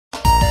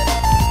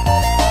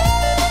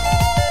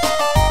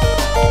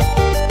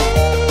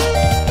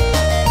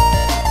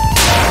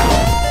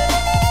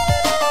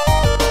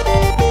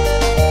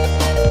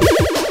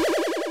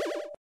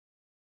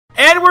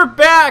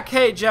back.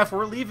 Hey, Jeff,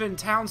 we're leaving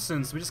town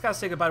soon, so we just gotta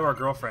say goodbye to our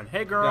girlfriend.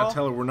 Hey, girl. Yeah,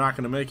 tell her we're not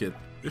gonna make it.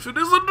 If it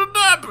isn't a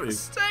nappy.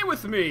 Stay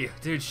with me.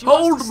 Dude, she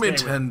Hold wants to me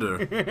stay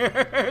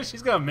tender.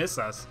 She's gonna miss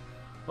us.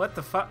 What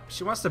the fuck?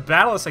 She wants to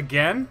battle us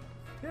again?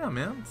 Yeah,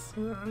 man.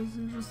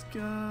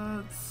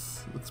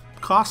 It's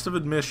cost of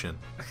admission.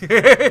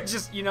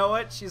 Just, you know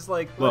what? She's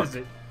like, what Look, is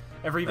it?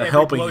 Every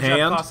helping blowjob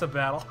hand? costs a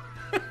battle.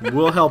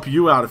 We'll help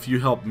you out if you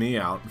help me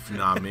out, if you're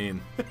not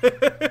mean.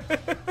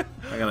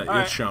 I got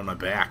an itch on my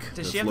back.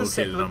 Does she have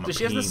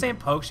the same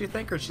pokes, you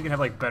think, or is she gonna have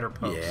like better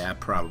pokes? Yeah,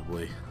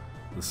 probably.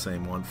 The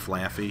same one,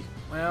 Flaffy.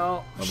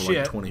 Well, level shit.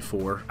 like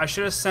 24. I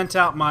should have sent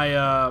out my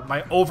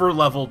my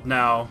over-leveled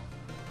now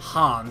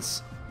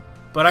Hans,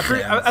 but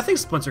I think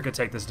Splinter could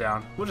take this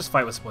down. We'll just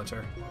fight with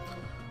Splinter.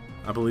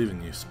 I believe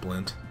in you,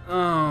 Splint.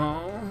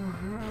 Oh,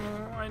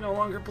 I no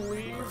longer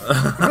believe.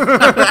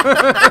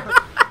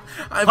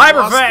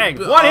 Hyper Fang!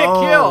 One-hit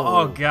kill!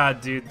 Oh god,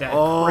 dude, that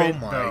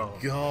crit though. Oh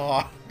my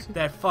god.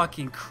 That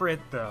fucking crit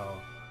though.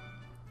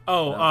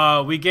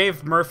 Oh, we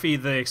gave Murphy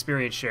the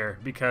experience share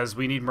because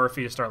we need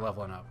Murphy to start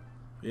leveling up.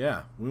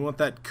 Yeah, we want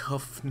that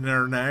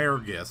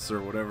Kufnernergus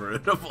or whatever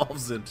it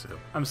evolves into.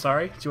 I'm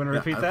sorry, do you want to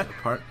repeat that?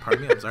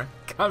 Pardon me, I'm sorry.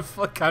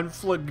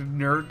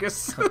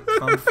 Conflagnergus?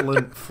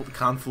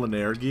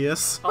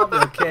 Conflanergius. I'll be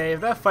okay.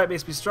 If that fight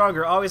makes me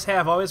stronger, always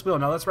have, always will.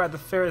 Now let's ride the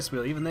Ferris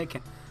wheel. Even they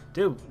can.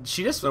 Dude,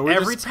 she just So we're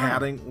every just time.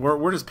 padding.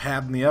 We're just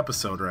padding the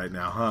episode right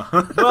now,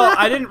 huh? Well,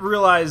 I didn't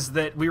realize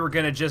that we were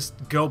gonna just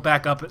go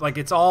back up. Like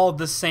it's all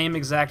the same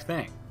exact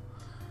thing.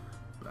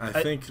 I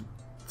think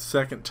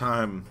second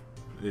time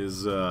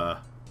is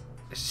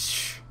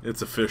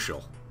it's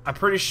official. I'm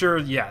pretty sure.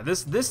 Yeah,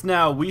 this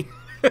now we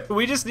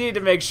we just needed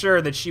to make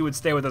sure that she would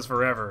stay with us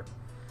forever.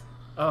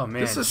 Oh man,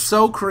 this is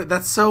so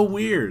that's so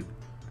weird.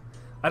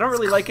 I don't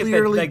really like it that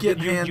you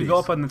go handies.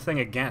 up on the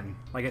thing again.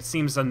 Like it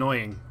seems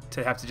annoying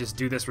to have to just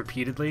do this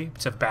repeatedly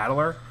to battle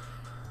her.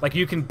 Like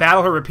you can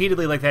battle her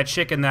repeatedly like that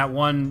chick in that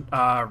one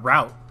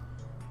route.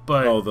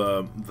 But oh,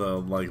 the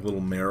like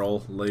little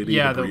Meryl lady.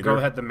 Yeah, the girl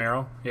that had the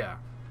Meryl. Yeah.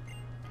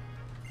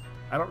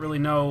 I don't really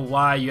know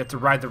why you have to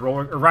ride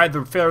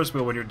the Ferris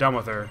wheel when you're done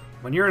with her.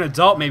 When you're an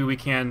adult, maybe we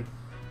can.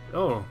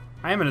 Oh,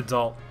 I am an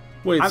adult.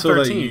 Wait, I'm so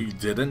 13. that you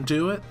didn't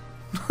do it?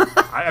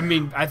 I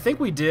mean, I think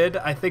we did.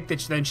 I think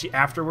that then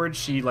afterwards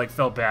she like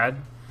felt bad.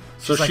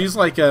 So she's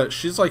like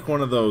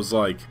one of those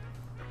like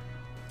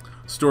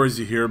stories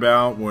you hear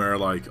about where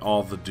like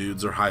all the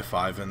dudes are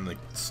high-fiving the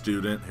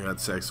student who had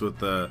sex with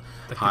the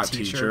hot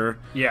teacher.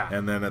 Yeah.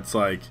 And then it's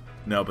like,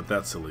 no, but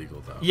that's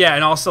illegal though. Yeah,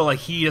 and also like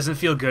he doesn't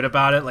feel good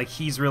about it. Like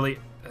he's really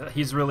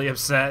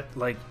upset.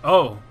 Like,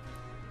 oh,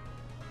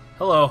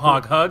 hello,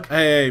 Hog Hug.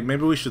 Hey,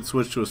 maybe we should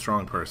switch to a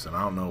strong person.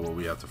 I don't know what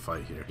we have to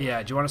fight here.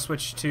 Yeah, do you want to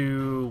switch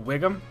to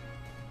Wiggum?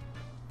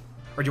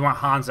 Or do you want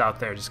Hans out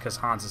there just because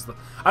Hans is the...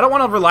 I don't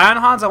want to rely on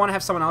Hans. I want to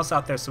have someone else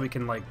out there so we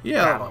can like...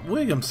 Yeah, battle.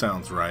 Wiggum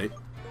sounds right.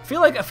 I feel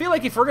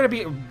like if we're going to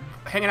be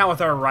hanging out with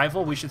our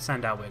rival, we should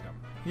send out Wiggum.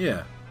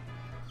 Yeah.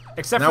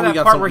 Except for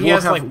that part where he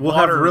has like we'll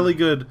water. have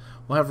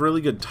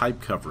really good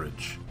type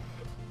coverage.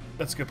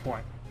 That's a good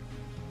point.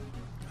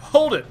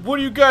 Hold it! What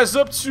are you guys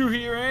up to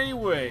here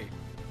anyway?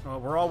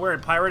 We're all wearing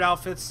pirate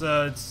outfits.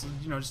 It's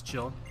just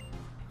chilling.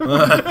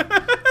 That's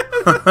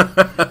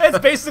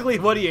basically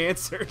what he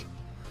answered.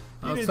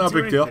 It's not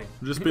a big deal.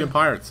 We're just being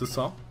pirates. That's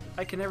all.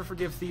 I can never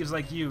forgive thieves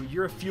like you.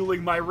 You're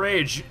fueling my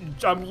rage.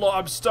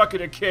 I'm stuck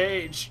in a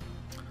cage.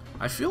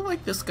 I feel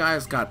like this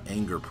guy's got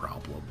anger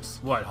problems.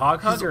 What,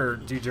 Hog Hug or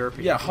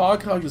D-Derpy? Yeah,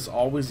 Hog Hug is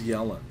always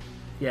yelling.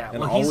 Yeah,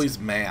 and always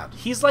mad.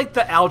 He's like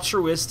the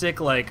altruistic,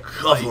 like...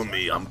 Cover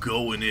me, I'm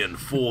going in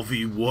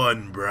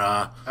 4v1,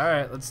 bruh.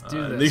 Alright, let's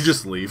do this. They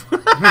just leave.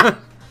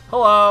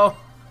 Hello.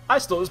 I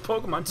stole this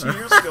Pokemon 2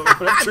 years ago.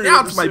 But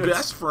now it's my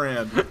best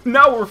friend.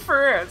 Now we're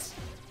friends.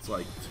 It's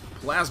like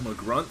Plasma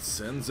Grunt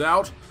sends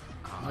out...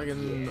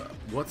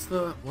 What's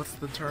the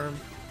term?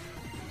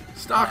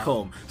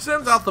 Stockholm.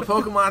 Sends out the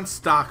Pokemon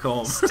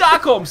Stockholm.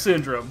 Stockholm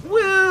Syndrome.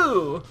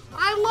 Woo!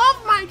 I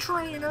love my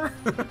trainer.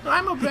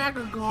 I'm a bag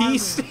of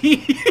garbage.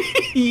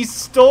 He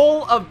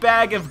stole a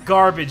bag of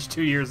garbage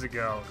 2 years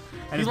ago.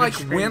 And he like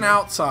went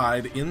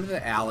outside into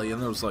the alley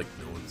and there was like,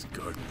 no one's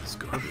guarding this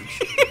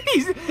garbage.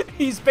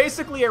 he's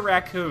basically a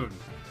raccoon.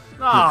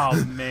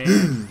 Oh,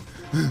 man.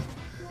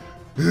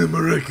 I'm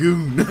a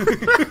raccoon.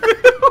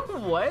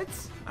 What?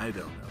 I don't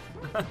know.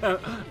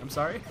 I'm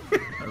sorry?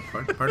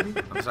 Pardon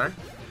me? I'm sorry?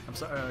 I'm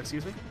sorry,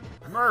 excuse me?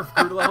 Murph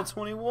grew to level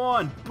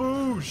 21.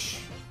 Boosh!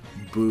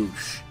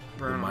 Boosh.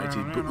 The mighty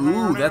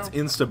Ooh, that's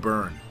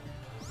insta-burn.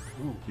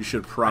 Ooh. You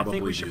should probably I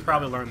think we should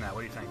probably learn that.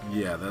 What do you think?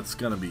 Yeah, that's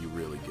going to be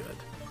really good.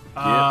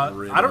 I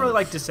don't really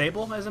like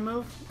Disable as a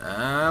move.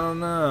 I don't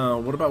know.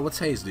 What's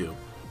Hayes do?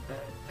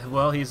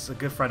 Well, he's a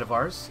good friend of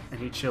ours, and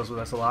he chills with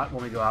us a lot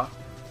when we go out.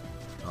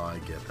 Oh, I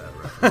get that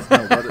reference.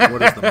 No,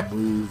 what is the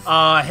move?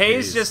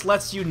 Haze just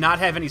lets you not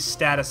have any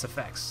status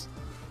effects.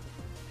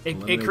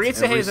 It creates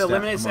a haze that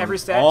eliminates every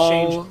stat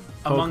change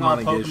among all Pokemon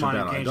engaged in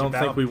battle. I don't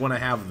think we want to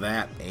have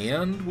that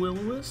and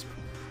Will-O-Wisp.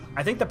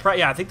 I think the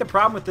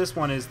problem with this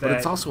one is that But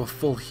it's also a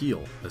full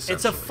heal, essentially.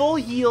 it's a full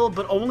heal,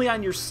 but only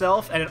on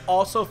yourself, and it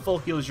also full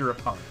heals your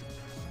opponent.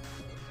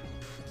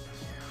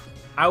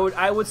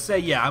 I would say,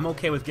 yeah, I'm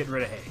okay with getting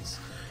rid of haze.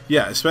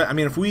 Yeah, I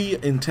mean, if we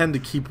intend to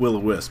keep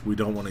Will-O-Wisp, we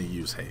don't want to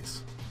use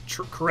haze.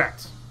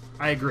 Correct.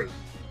 I agree.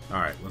 All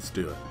right, let's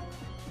do it.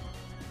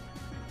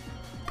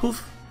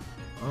 Poof.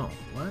 Oh,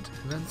 what?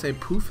 It doesn't say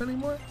poof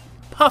anymore?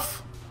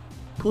 Puff.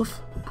 Poof.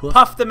 Poof.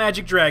 Puff the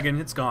magic dragon.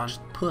 It's gone.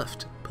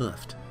 Puffed.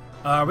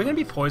 Are we going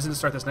to be poisoned to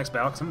start this next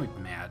battle? Because I'm going to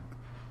be mad.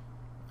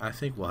 I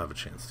think we'll have a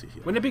chance to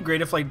heal. Wouldn't it be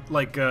great if,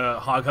 like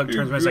Hog turns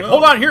around and is like,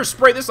 hold on here,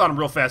 spray this on him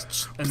real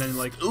fast. And then,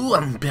 like... Ooh,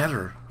 I'm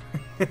better.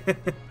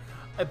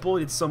 I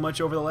bullied so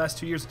much over the last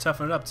 2 years to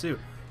toughen it up, too.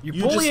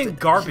 You're bullying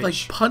garbage. You,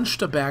 like,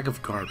 punched a bag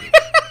of garbage.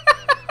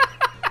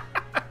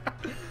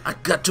 I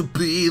got to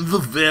be the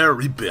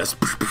very best.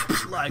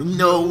 Like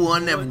no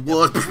one ever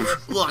was.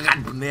 Oh, I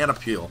got banana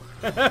peel.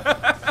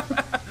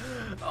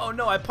 Oh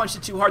no, I punched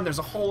it too hard and there's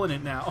a hole in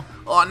it now.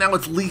 Oh, now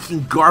it's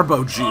leaking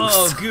garbo juice.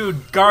 Oh,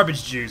 dude,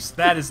 garbage juice.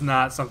 That is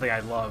not something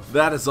I love.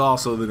 That is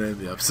also the name of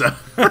the episode.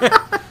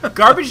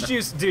 Garbage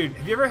juice, dude,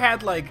 have you ever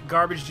had, like,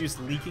 garbage juice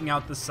leaking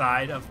out the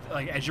side of,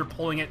 like, as you're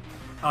pulling it,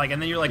 like,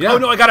 and then you're like, oh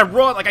no, I gotta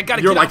run, like, I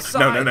gotta get outside.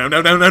 You're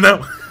like,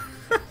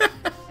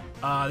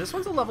 no. This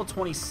one's a level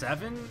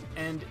 27,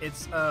 and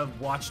it's a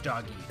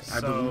Watchdoggy. So I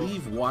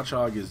believe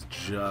Watchdog is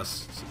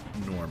just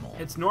normal.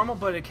 it's normal,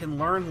 but it can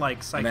learn,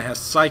 like, psychic. And it has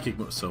psychic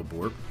moves, so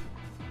Borp.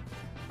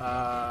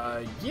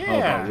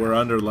 Yeah. Oh, we're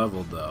under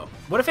leveled though.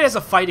 What if it has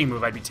a fighting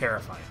move? I'd be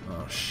terrified.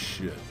 Oh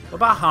shit. What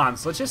about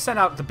Hans? Let's just send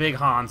out the big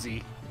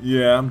Hansi.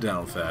 Yeah, I'm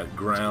down with that.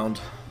 Ground.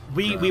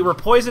 We were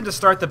poisoned to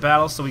start the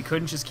battle, so we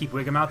couldn't just keep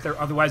Wiggum out there.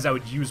 Otherwise, I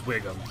would use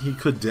Wiggum. He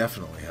could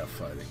definitely have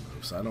fighting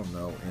moves. I don't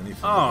know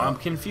anything. Oh, about I'm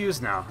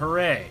confused now.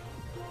 Hooray!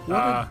 What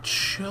a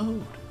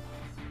chode.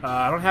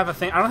 I don't have a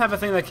thing. I don't have a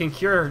thing that can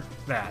cure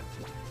that.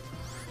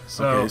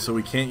 So, Okay, so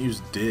we can't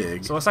use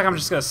dig. So it looks like I'm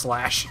just gonna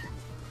slash.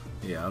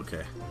 Yeah.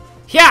 Okay.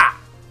 Yeah.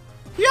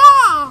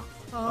 Yeah.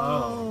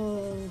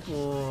 Oh.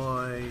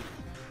 Boy.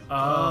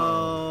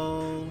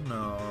 Oh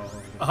no.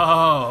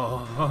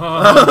 Oh.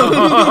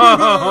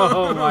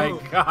 Oh my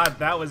God,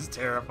 that was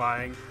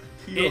terrifying.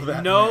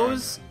 It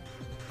knows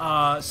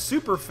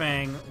Super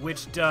Fang,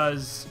 which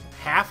does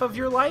half of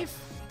your life.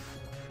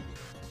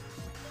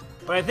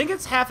 But I think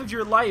it's half of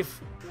your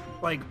life,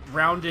 like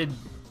rounded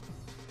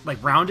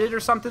or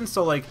something.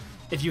 So like,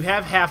 if you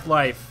have half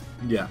life,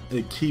 yeah,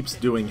 it keeps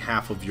doing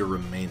half of your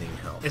remaining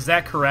health. is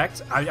that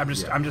correct? I'm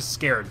just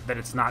scared that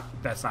it's not.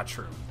 That's not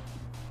true.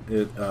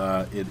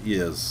 It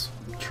is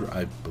true,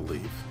 I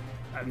believe.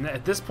 And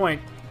at this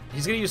point,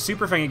 he's gonna use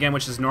Super Fang again,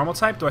 which is normal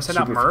type. Do I send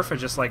out Murph or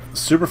just like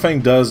Super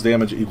Fang does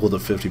damage equal to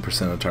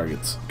 50% of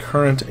target's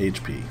current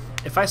HP.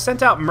 if I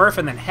sent out Murph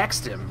and then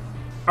hexed him,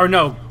 or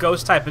no,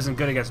 Ghost type isn't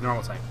good against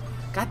normal type.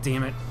 God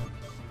damn it.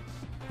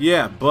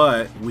 Yeah,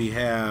 but we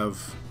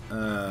have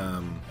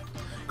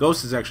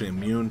Ghost is actually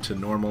immune to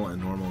normal,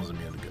 and normal is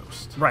immune to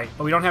Ghost. Right,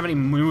 but we don't have any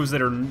moves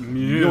that are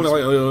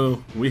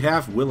immune. We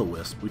have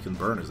Will-O-Wisp. We can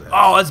burn his ass.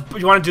 Oh,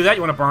 you want to do that?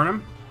 You want to burn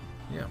him?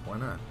 Yeah, why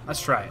not?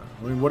 Let's try it.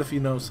 I mean, what if he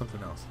knows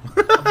something else?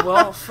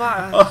 Well,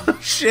 fine. Oh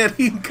shit,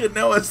 he could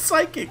know a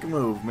psychic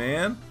move,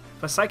 man.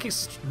 But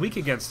Psychic's weak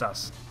against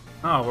us.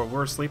 Oh,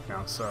 we're asleep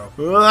now, so...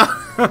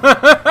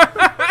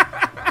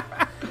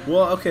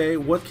 Well, okay,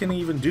 what can he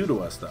even do to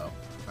us, though?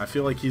 I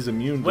feel like he's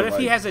immune to, What if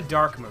he has a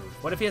dark move?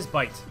 What if he has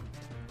Bite?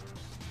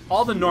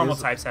 All the normal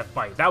types have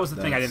Bite. That was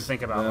the thing I didn't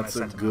think about when I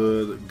sent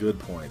him. That's a good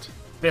point.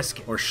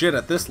 Biscuit. Or shit,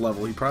 at this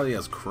level, he probably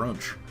has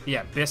Crunch.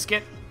 Yeah,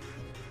 Biscuit.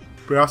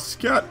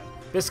 Biscuit.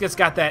 Biscuit's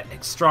got that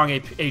strong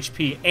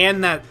HP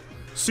and that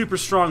super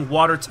strong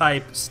water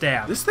type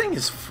stab. This thing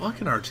is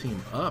fucking our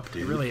team up,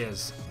 dude. It really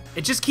is.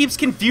 It just keeps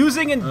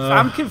confusing, and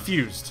I'm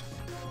confused.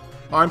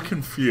 I'm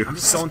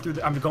confused.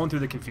 I'm going through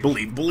the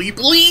confusion.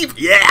 Believe.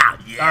 Yeah.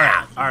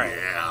 All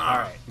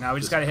right. Now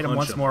we just gotta hit him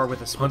once more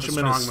with a strong move. Punch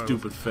him in his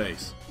stupid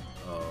face.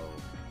 Oh.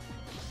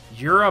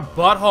 You're a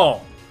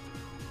butthole.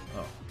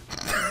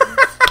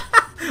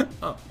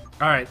 Oh. All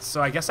right.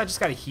 So I guess I just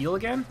gotta heal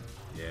again.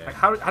 Yeah. Like,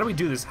 how do we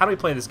do this? How do we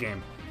play this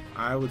game?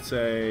 I would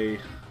say.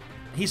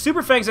 He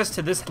super fangs us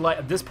to this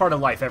part of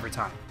life every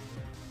time.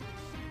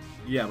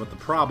 Yeah, but the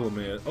problem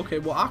is, okay,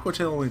 well, Aqua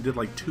Tail only did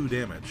like 2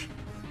 damage.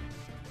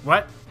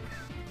 What?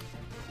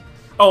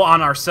 Oh,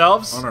 on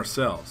ourselves? On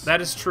ourselves.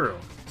 That is true.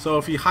 So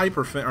if he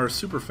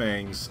Super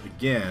Fangs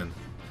again,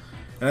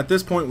 and at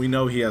this point we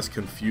know he has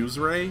Confuse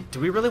Ray. Do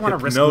we really want to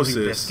risk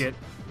losing Biscuit?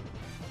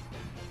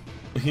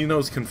 He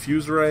knows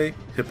Confuse Ray,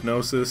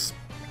 Hypnosis,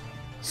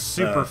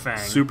 Super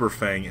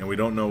Fang, and we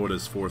don't know what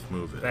his 4th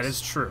move is. That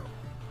is true.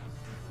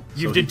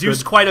 You've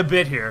deduced quite a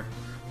bit here.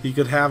 He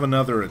could have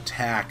another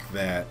attack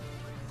that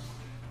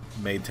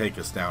may take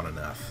us down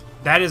enough.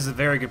 That is a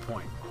very good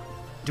point.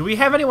 Do we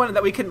have anyone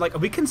that we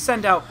can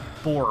send out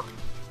Borp?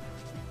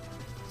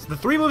 So the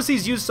 3 moves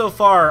he's used so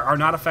far are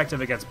not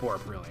effective against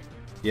Borp, really.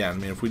 Yeah, I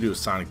mean, if we do a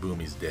Sonic Boom,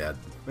 he's dead.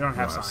 We don't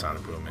have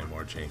Sonic Boom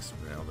anymore. Jinx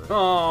nailed it.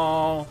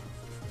 Oh.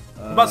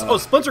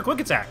 Splinter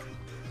Quick Attack.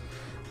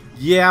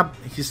 Yeah,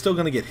 he's still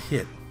gonna get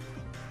hit.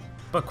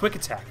 but quick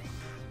attack.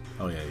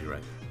 Oh yeah, you're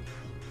right.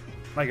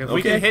 Like if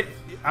we can hit,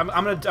 I'm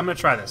gonna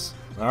try this.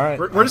 All right.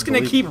 We're just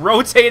gonna keep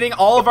rotating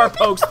all of our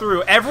pokes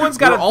through. Everyone's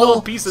got a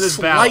little piece of this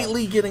battle.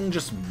 Slightly getting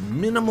just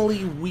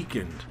minimally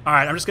weakened. All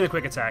right, I'm just gonna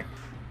quick attack.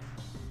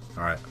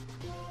 All right.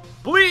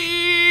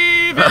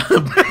 Believe.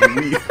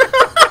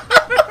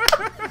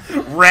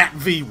 Rat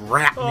v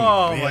rat me,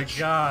 Oh bitch. my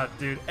god,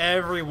 dude!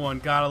 Everyone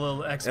got a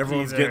little XP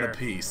Everyone's there. getting a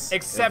piece.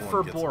 Except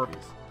Everyone for gets a Borp.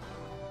 piece.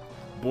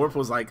 Borp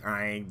was like,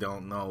 I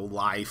don't know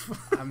life.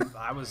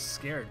 I was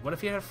scared. What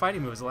if he had a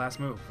fighting move as the last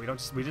move?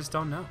 We just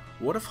don't know.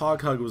 What if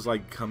Hog Hug was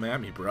like, come at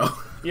me, bro?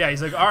 Yeah,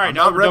 he's like, all right, I'm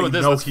now not we're ready. done with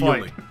this. No Let's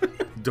healing.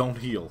 fight. Don't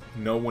heal.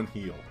 No one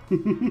heal.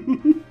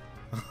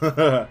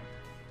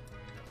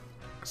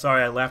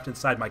 Sorry, I laughed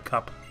inside my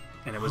cup,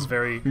 and it was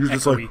very You're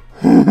just echoey.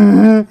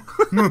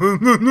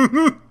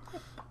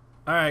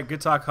 All right,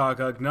 good talk, Hog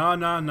Hug.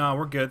 No,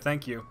 we're good,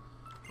 thank you.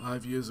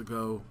 5 years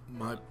ago,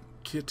 my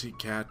kitty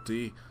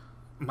catty,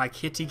 My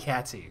kitty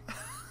catty.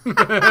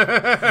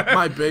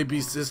 my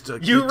baby sister.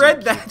 You kitty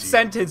read that kitty.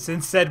 sentence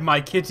and said my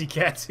kitty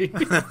catty.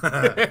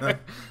 I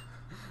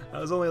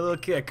was only a little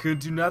kid. I couldn't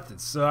do nothing.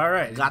 So all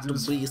right. Got to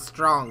be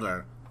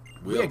stronger.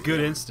 We had good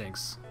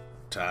instincts.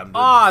 Time to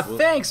Aw,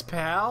 thanks,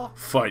 pal.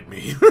 fight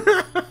me.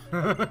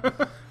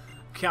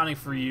 Counting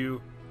for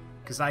you,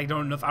 because I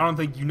don't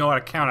think you know how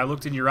to count. I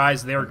looked in your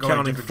eyes; they were going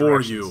Counting different for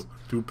directions. you.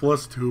 2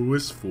 plus 2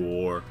 is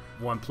 4.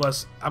 1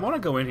 plus. I want to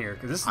go in here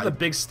because this is the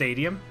big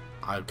stadium.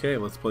 Okay,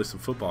 let's play some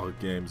football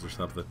games or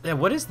something. Yeah,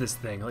 what is this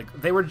thing? Like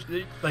they were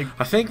like.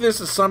 I think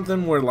this is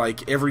something where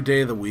like every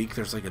day of the week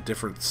there's like a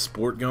different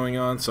sport going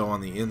on. So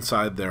on the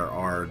inside there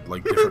are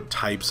like different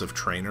types of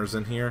trainers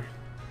in here.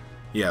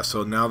 Yeah,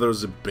 so now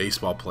there's a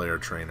baseball player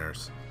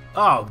trainers.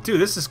 Oh, dude,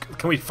 this is.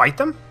 Can we fight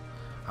them?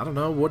 I don't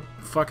know what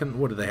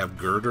do they have,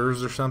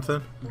 girders or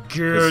something?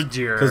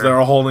 Girder. Because they're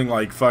all holding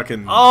like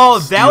fucking. Oh,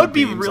 that steel would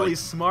be beams, really like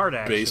smart,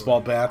 actually. baseball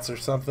bats or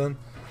something.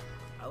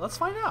 Let's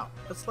find out.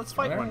 Let's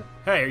fight All one. right.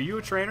 Hey, are you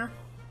a trainer?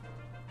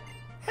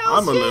 Hell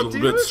I'm a yeah, little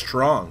dude. bit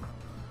strong.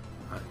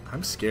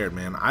 I'm scared,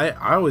 man. I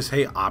always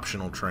hate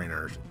optional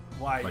trainers.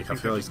 Why? Like, You I think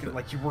feel they're like just gonna,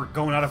 like you were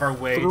going out of our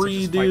way to 3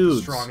 just dudes. fight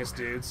the strongest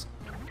dudes.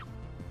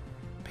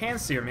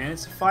 Panseer, man,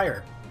 it's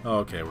fire. Oh,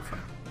 okay, we're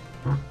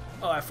fine.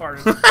 Oh, I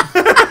farted.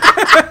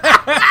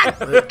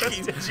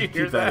 Did you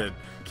hear Keep that in.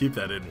 Keep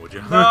that in, would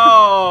you?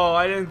 No,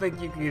 I didn't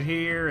think you could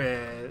hear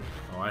it.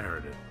 Oh, I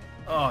heard it.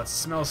 Oh, it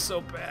smells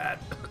so bad.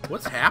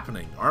 What's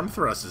happening? Arm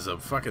thrust is a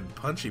fucking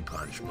punchy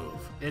punch move.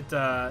 It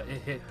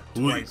hit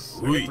twice.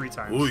 It hit 3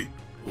 times. Oi,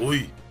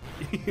 oi,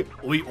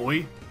 Oi,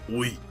 oi.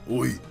 oi,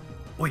 oi.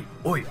 Oi,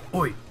 oi,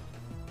 oi.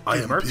 I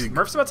Dude, am Murph's, pig.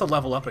 Murph's about to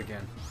level up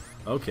again.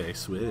 Okay,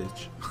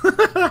 switch.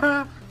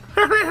 I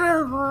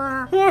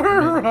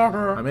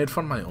made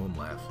fun of my own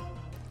laugh.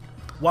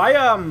 Why,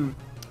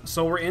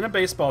 so we're in a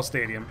baseball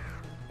stadium,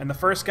 and the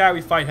first guy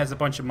we fight has a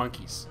bunch of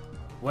monkeys.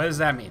 What does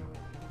that mean?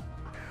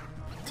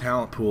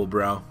 Talent pool,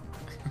 bro.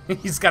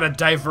 He's got a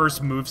diverse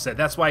moveset.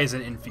 That's why he's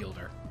an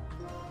infielder.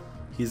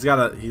 He's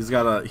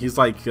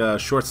like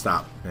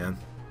shortstop, man.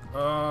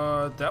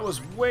 That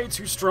was way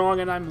too strong,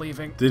 and I'm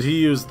leaving. Did he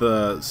use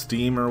the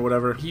steam or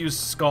whatever? He used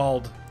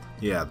Scald.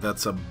 Yeah,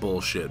 that's a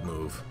bullshit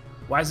move.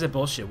 Why is it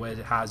bullshit?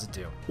 How does it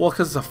do? Well,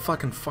 because it's a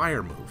fucking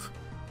fire move.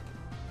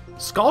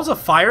 Scald's a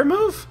fire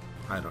move?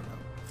 I don't know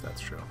if that's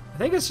true. I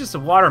think it's just a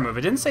water move.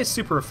 It didn't say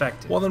super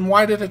effective. Well, then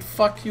why did it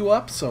fuck you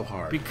up so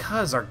hard?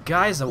 Because our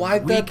guy's a Why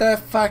weak... did that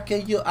fuck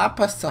you up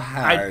so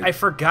hard? I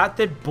forgot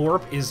that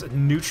Borp is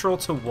neutral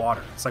to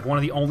water. It's like one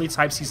of the only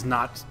types he's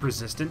not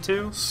resistant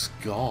to.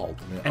 Scald,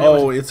 man. And it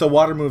Oh, was- it's a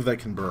water move that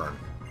can burn.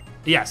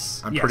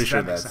 Yes. I'm yes, pretty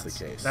sure that makes that's the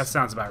sense. case. That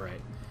sounds about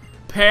right.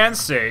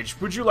 Pansage,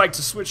 would you like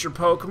to switch your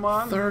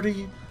Pokemon?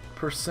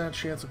 30%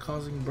 chance of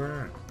causing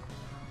burn.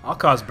 I'll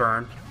cause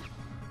burn.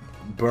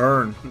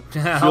 Burn.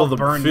 I'll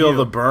burn feel you.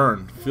 the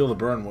burn. Feel the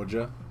burn, would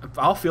you?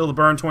 I'll feel the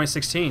burn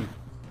 2016.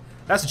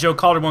 That's a joke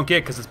Calder won't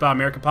get because it's about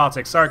American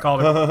politics. Sorry,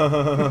 Calder.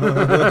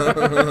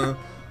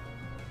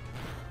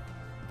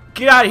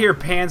 Get out of here,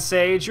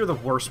 Pansage. You're the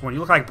worst one. You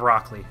look like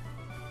broccoli.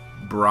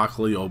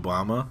 Broccoli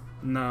Obama.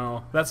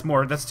 No, that's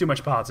too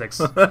much politics.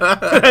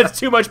 That's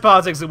too much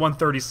politics in one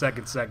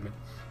 30-second segment.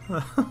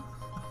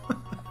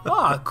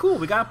 Ah, cool.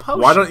 We got a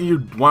potion. Why don't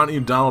you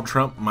Donald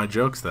Trump my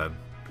jokes then?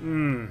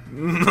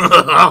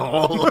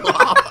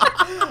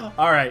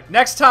 All right,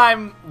 next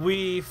time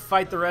we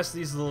fight the rest of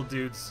these little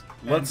dudes.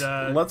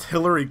 Let's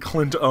Hillary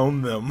Clinton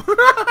own them.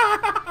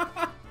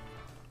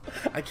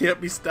 I can't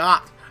be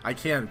stopped. I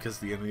can because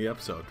the end of the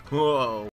episode. Whoa.